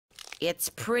It's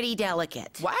pretty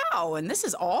delicate. Wow, and this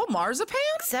is all marzipan?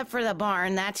 Except for the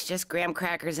barn, that's just graham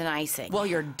crackers and icing. Well,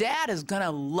 your dad is gonna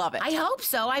love it. I hope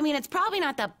so. I mean, it's probably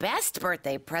not the best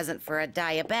birthday present for a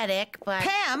diabetic, but...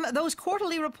 Pam, those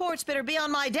quarterly reports better be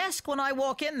on my desk when I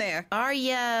walk in there. Are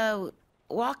you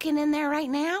walking in there right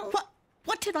now?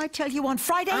 What did I tell you on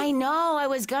Friday? I know. I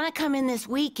was gonna come in this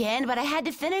weekend, but I had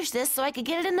to finish this so I could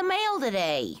get it in the mail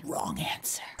today. Wrong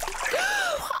answer.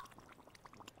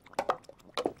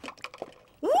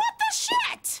 What the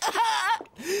shit?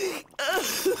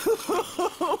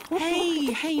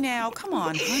 Hey now, come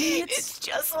on, honey. It's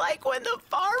just like when the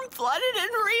farm flooded in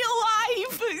real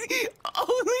life.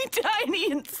 Only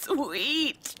tiny and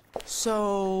sweet.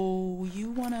 So, you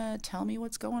wanna tell me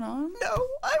what's going on? No,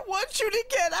 I want you to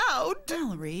get out.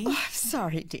 Mallory. Oh, I'm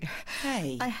sorry, dear.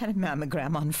 Hey. I had a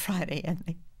mammogram on Friday and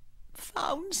they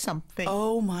found something.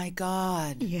 Oh my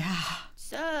God. Yeah.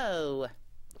 So,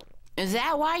 is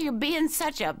that why you're being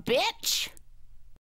such a bitch?